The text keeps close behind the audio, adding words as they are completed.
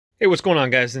Hey, what's going on,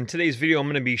 guys? In today's video, I'm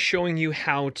going to be showing you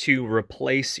how to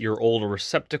replace your old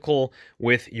receptacle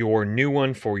with your new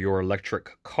one for your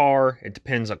electric car. It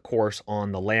depends, of course,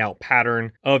 on the layout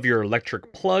pattern of your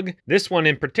electric plug. This one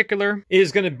in particular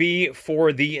is going to be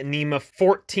for the NEMA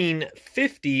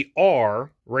 1450R,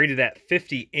 rated at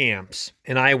 50 amps,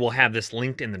 and I will have this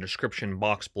linked in the description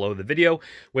box below the video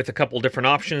with a couple different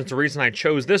options. The reason I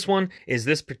chose this one is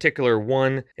this particular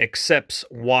one accepts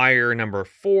wire number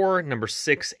 4, number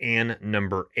 6, and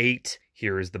number 8.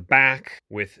 Here is the back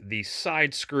with the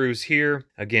side screws here.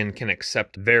 Again, can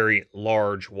accept very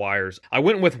large wires. I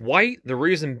went with white. The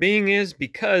reason being is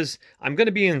because I'm going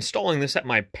to be installing this at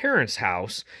my parents'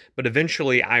 house, but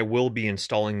eventually I will be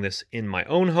installing this in my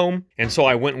own home. And so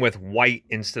I went with white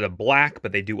instead of black,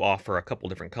 but they do offer a couple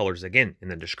different colors. Again, in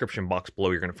the description box below,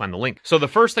 you're going to find the link. So the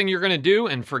first thing you're going to do,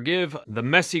 and forgive the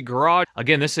messy garage,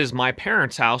 again, this is my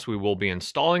parents' house. We will be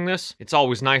installing this. It's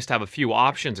always nice to have a few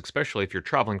options, especially if you're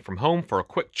traveling from home for a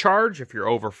quick charge, if you're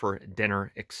over for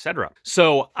dinner, etc.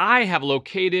 So I have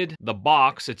located the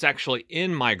box. It's actually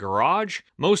in my garage.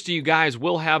 Most of you guys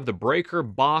will have the breaker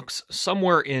box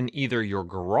somewhere in either your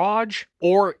garage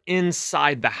or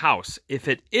inside the house. If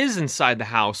it is inside the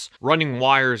house, running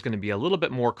wire is going to be a little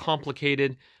bit more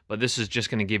complicated, but this is just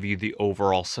going to give you the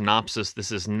overall synopsis.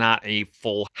 This is not a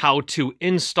full how to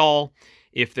install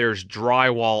if there's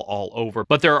drywall all over,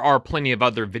 but there are plenty of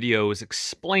other videos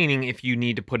explaining if you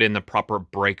need to put in the proper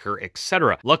breaker,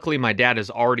 etc. Luckily, my dad has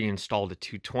already installed a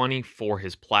 220 for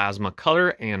his plasma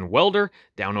cutter and welder.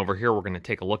 Down over here, we're going to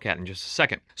take a look at in just a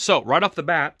second. So right off the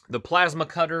bat, the plasma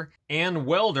cutter and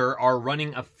welder are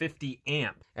running a 50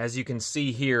 amp. As you can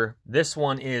see here, this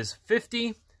one is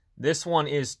 50, this one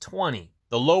is 20.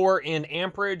 The lower end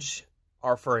amperage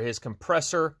are for his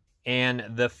compressor, and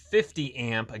the 50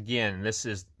 amp, again, this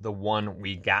is the one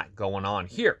we got going on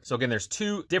here. So again, there's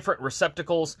two different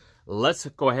receptacles. Let's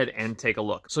go ahead and take a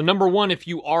look. So number one, if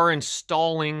you are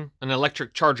installing an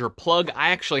electric charger plug, I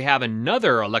actually have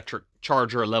another electric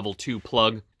charger level 2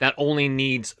 plug that only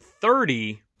needs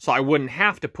 30. So I wouldn't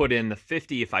have to put in the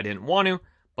 50 if I didn't want to,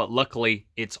 but luckily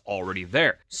it's already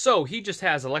there. So he just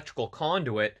has electrical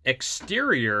conduit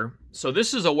exterior. So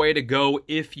this is a way to go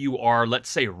if you are, let's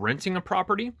say, renting a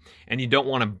property and you don't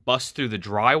want to bust through the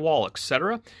drywall,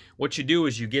 etc. What you do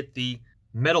is you get the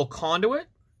metal conduit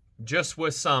just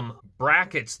with some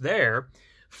brackets there,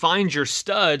 find your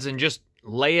studs and just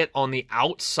lay it on the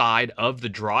outside of the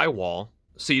drywall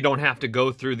so you don't have to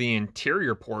go through the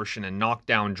interior portion and knock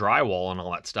down drywall and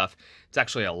all that stuff. It's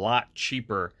actually a lot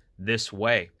cheaper this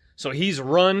way. So he's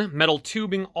run metal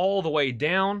tubing all the way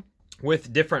down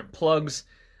with different plugs.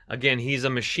 Again, he's a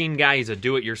machine guy. He's a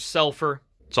do-it-yourselfer.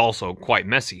 It's also quite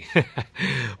messy,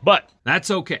 but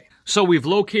that's okay. So we've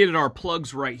located our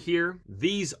plugs right here.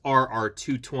 These are our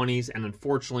 220s, and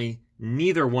unfortunately,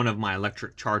 neither one of my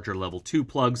electric charger level 2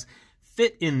 plugs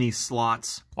fit in these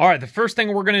slots. All right, the first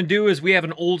thing we're gonna do is we have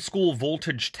an old school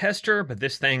voltage tester, but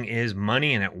this thing is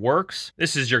money and it works.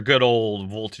 This is your good old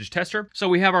voltage tester. So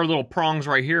we have our little prongs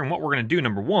right here, and what we're gonna do,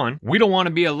 number one, we don't wanna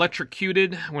be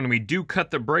electrocuted when we do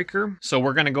cut the breaker. So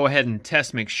we're gonna go ahead and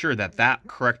test, make sure that that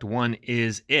correct one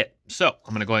is it. So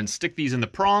I'm gonna go ahead and stick these in the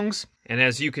prongs. And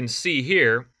as you can see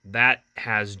here, that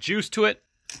has juice to it.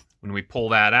 When we pull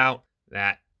that out,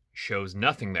 that shows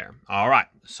nothing there. All right,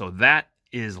 so that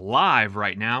is live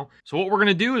right now. So what we're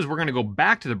gonna do is we're gonna go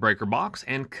back to the breaker box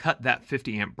and cut that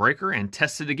 50 amp breaker and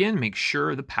test it again, make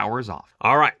sure the power is off.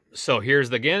 All right, so here's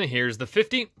the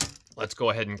 50. Let's go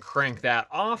ahead and crank that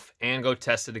off and go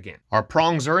test it again. Our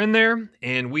prongs are in there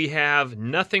and we have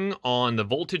nothing on the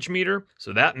voltage meter.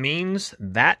 So that means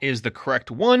that is the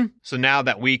correct one. So now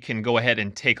that we can go ahead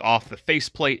and take off the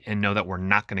faceplate and know that we're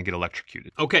not gonna get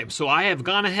electrocuted. Okay, so I have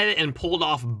gone ahead and pulled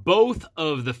off both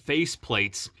of the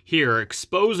faceplates here,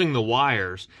 exposing the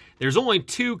wires. There's only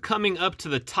two coming up to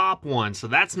the top one, so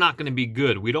that's not gonna be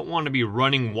good. We don't wanna be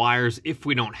running wires if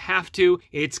we don't have to.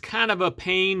 It's kind of a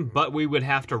pain, but we would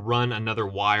have to run another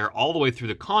wire all the way through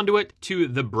the conduit to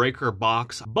the breaker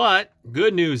box. But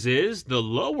good news is the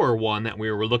lower one that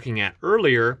we were looking at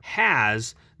earlier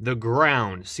has the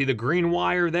ground. See the green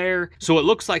wire there? So it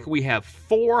looks like we have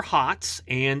 4 hots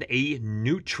and a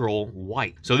neutral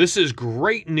white. So this is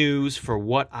great news for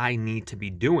what I need to be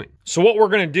doing. So what we're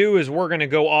gonna do is we're gonna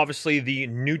go obviously the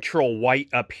neutral white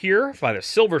up here by the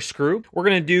silver screw. We're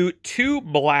gonna do 2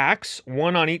 blacks,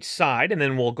 1 on each side, and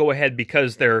then we'll go ahead,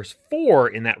 because there's 4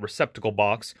 in that receptacle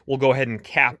box, we'll go ahead and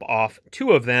cap off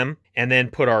 2 of them and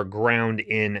then put our ground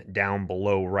in down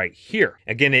below right here.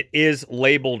 Again, it is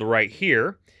labeled right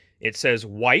here. It says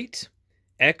white,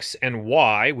 X and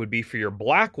Y would be for your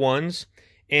black ones,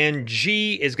 and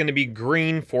G is going to be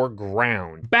green for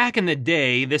ground. Back in the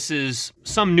day, this is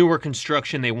some newer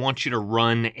construction. They want you to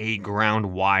run a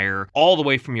ground wire all the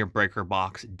way from your breaker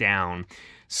box down.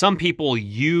 Some people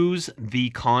use the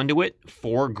conduit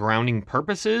for grounding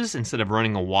purposes instead of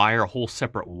running a wire, a whole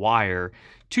separate wire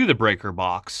to the breaker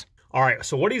box. All right,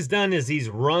 so what he's done is he's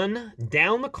run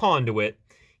down the conduit.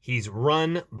 He's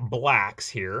run blacks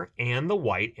here and the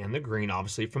white and the green,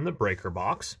 obviously, from the breaker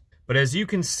box. But as you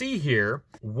can see here,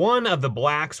 one of the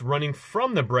blacks running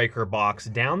from the breaker box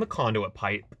down the conduit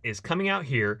pipe is coming out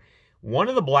here. One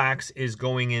of the blacks is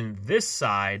going in this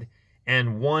side,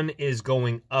 and one is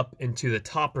going up into the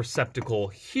top receptacle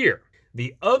here.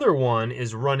 The other one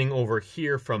is running over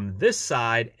here from this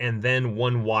side, and then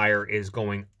one wire is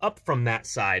going up from that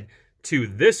side to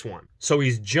this one. So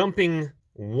he's jumping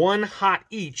one hot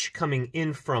each coming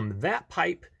in from that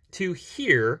pipe to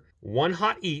here, one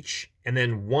hot each, and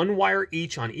then one wire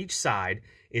each on each side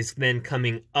is then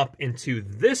coming up into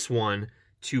this one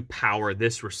to power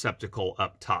this receptacle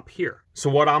up top here. So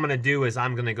what I'm gonna do is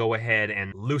I'm gonna go ahead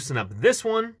and loosen up this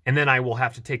one, and then I will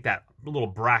have to take that little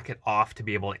bracket off to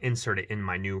be able to insert it in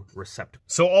my new receptacle.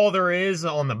 So all there is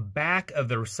on the back of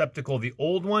the receptacle, the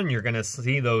old one, you're gonna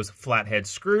see those flathead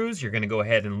screws. You're gonna go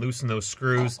ahead and loosen those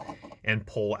screws and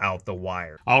pull out the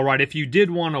wire. All right, if you did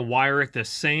want to wire it the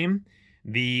same,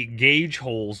 the gauge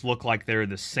holes look like they're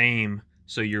the same.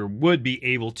 So you would be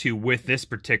able to with this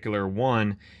particular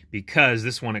one, because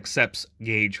this one accepts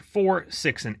gauge 4,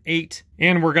 6, and 8.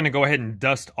 And we're gonna go ahead and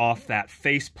dust off that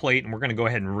faceplate, and we're gonna go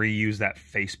ahead and reuse that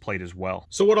faceplate as well.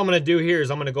 So what I'm gonna do here is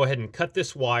I'm gonna go ahead and cut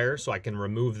this wire so I can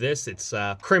remove this. It's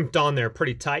crimped on there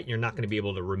pretty tight, and you're not gonna be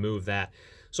able to remove that.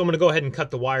 So I'm gonna go ahead and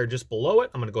cut the wire just below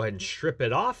it. I'm gonna go ahead and strip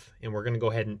it off, and we're gonna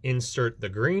go ahead and insert the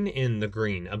green in the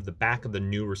green of the back of the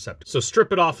new receptacle. So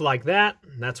strip it off like that.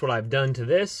 That's what I've done to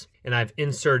this. And I've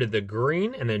inserted the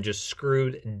green and then just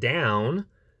screwed down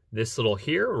this little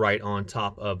here right on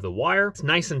top of the wire. It's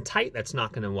nice and tight. That's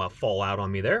not gonna fall out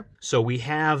on me there. So we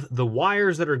have the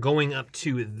wires that are going up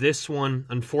to this one.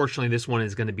 Unfortunately, this one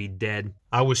is gonna be dead.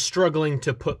 I was struggling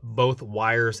to put both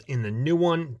wires in the new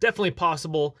one. Definitely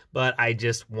possible, but I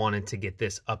just wanted to get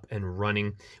this up and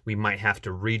running. We might have to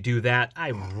redo that.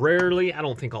 I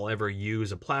don't think I'll ever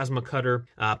use a plasma cutter.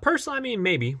 Personally, I mean,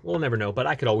 maybe, we'll never know, but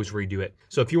I could always redo it.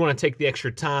 So if you wanna take the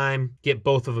extra time, get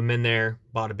both of them in there,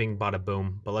 bada bing, bada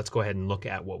boom. But let's go ahead and look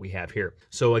at what we have here.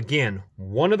 So again,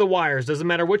 one of the wires, doesn't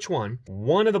matter which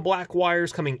one of the black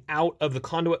wires coming out of the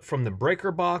conduit from the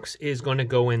breaker box is gonna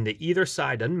go into either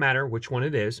side, doesn't matter which one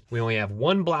it is. We only have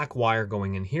one black wire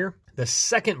going in here. The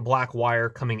second black wire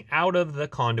coming out of the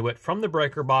conduit from the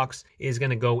breaker box is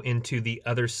gonna go into the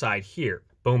other side here.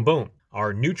 Boom, boom.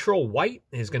 Our neutral white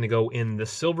is gonna go in the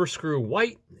silver screw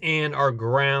white, and our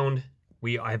ground,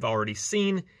 I've already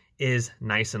seen, is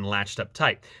nice and latched up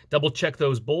tight. Double check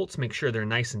those bolts, make sure they're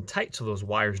nice and tight so those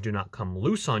wires do not come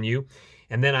loose on you.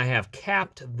 And then I have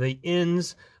capped the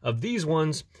ends of these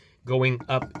ones going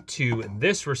up to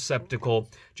this receptacle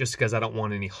just because I don't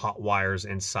want any hot wires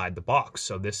inside the box.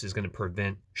 So this is going to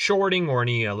prevent shorting or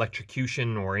any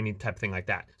electrocution or any type of thing like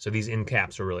that. So these end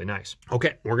caps are really nice.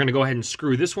 Okay, we're going to go ahead and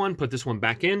screw this one, put this one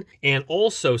back in. And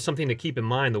also something to keep in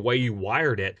mind, the way you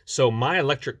wired it. So my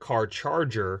electric car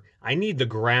charger, I need the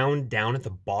ground down at the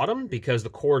bottom because the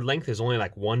cord length is only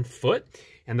like 1 foot.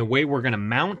 And the way we're going to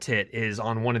mount it is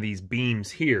on one of these beams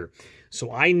here.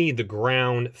 So I need the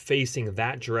ground facing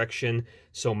that direction.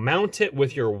 So mount it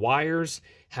with your wires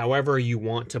however you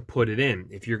want to put it in.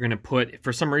 If you're going to put,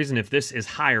 for some reason, if this is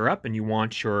higher up and you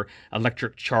want your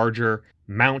electric charger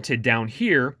mounted down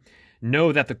here,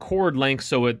 know that the cord length,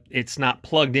 so it's not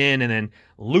plugged in and then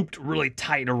looped really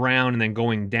tight around and then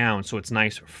going down, so it's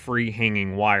nice free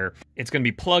hanging wire. It's going to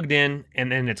be plugged in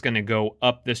and then it's going to go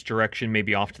up this direction,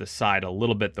 maybe off to the side a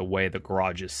little bit the way the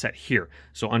garage is set here.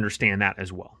 So understand that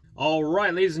as well. All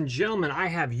right, ladies and gentlemen, I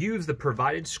have used the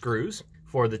provided screws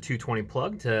for the 220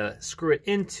 plug to screw it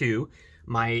into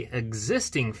my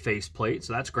existing faceplate,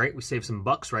 so that's great. We saved some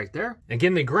bucks right there.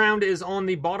 Again, the ground is on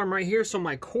the bottom right here, so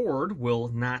my cord will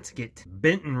not get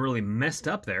bent and really messed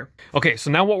up there. Okay, so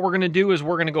now what we're gonna do is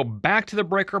we're gonna go back to the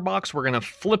breaker box. We're gonna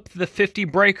flip the 50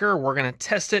 breaker. We're gonna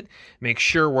test it, make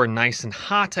sure we're nice and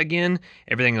hot again.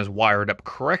 Everything is wired up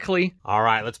correctly. All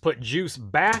right, let's put juice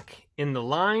back in the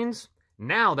lines.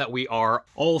 Now that we are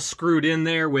all screwed in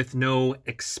there with no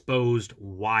exposed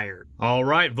wire. All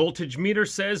right, voltage meter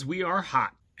says we are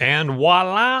hot. And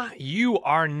voila, you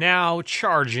are now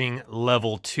charging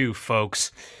level 2,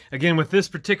 folks. Again, with this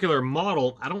particular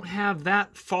model, I don't have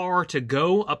that far to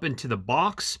go up into the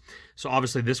box. So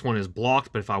obviously this one is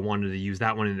blocked, but if I wanted to use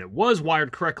that one and it was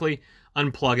wired correctly,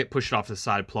 unplug it, push it off to the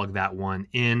side, plug that one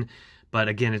in. But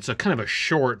again, it's a kind of a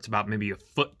short, it's about maybe a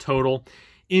foot total,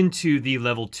 into the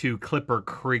level 2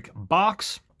 ClipperCreek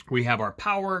box. We have our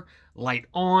power light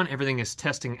on. Everything is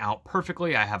testing out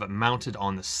perfectly. I have it mounted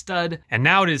on the stud. And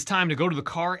now it is time to go to the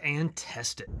car and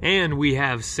test it. And we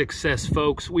have success,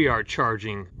 folks. We are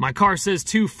charging. My car says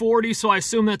 240, so I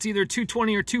assume that's either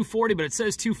 220 or 240, but it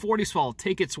says 240, so I'll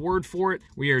take its word for it.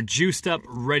 We are juiced up,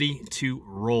 ready to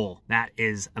roll. That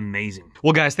is amazing.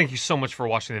 Well, guys, thank you so much for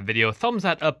watching the video. Thumbs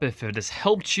that up if it has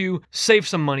helped you. Save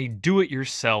some money. Do it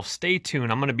yourself. Stay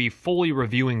tuned. I'm going to be fully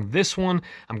reviewing this one.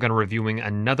 I'm going to be reviewing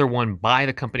another one by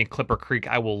the company ClipperCreek.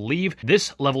 I will leave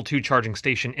this level 2 charging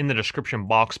station in the description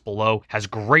box below. Has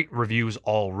great reviews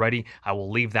already. I will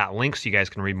leave that link so you guys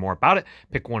can read more about it.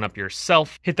 Pick one up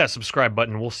yourself. Hit that subscribe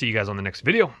button. We'll see you guys on the next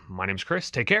video. My name's Chris.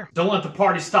 Take care. Don't let the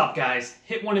party stop, guys.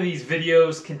 Hit one of these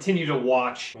videos. Continue to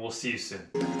watch. We'll see you soon.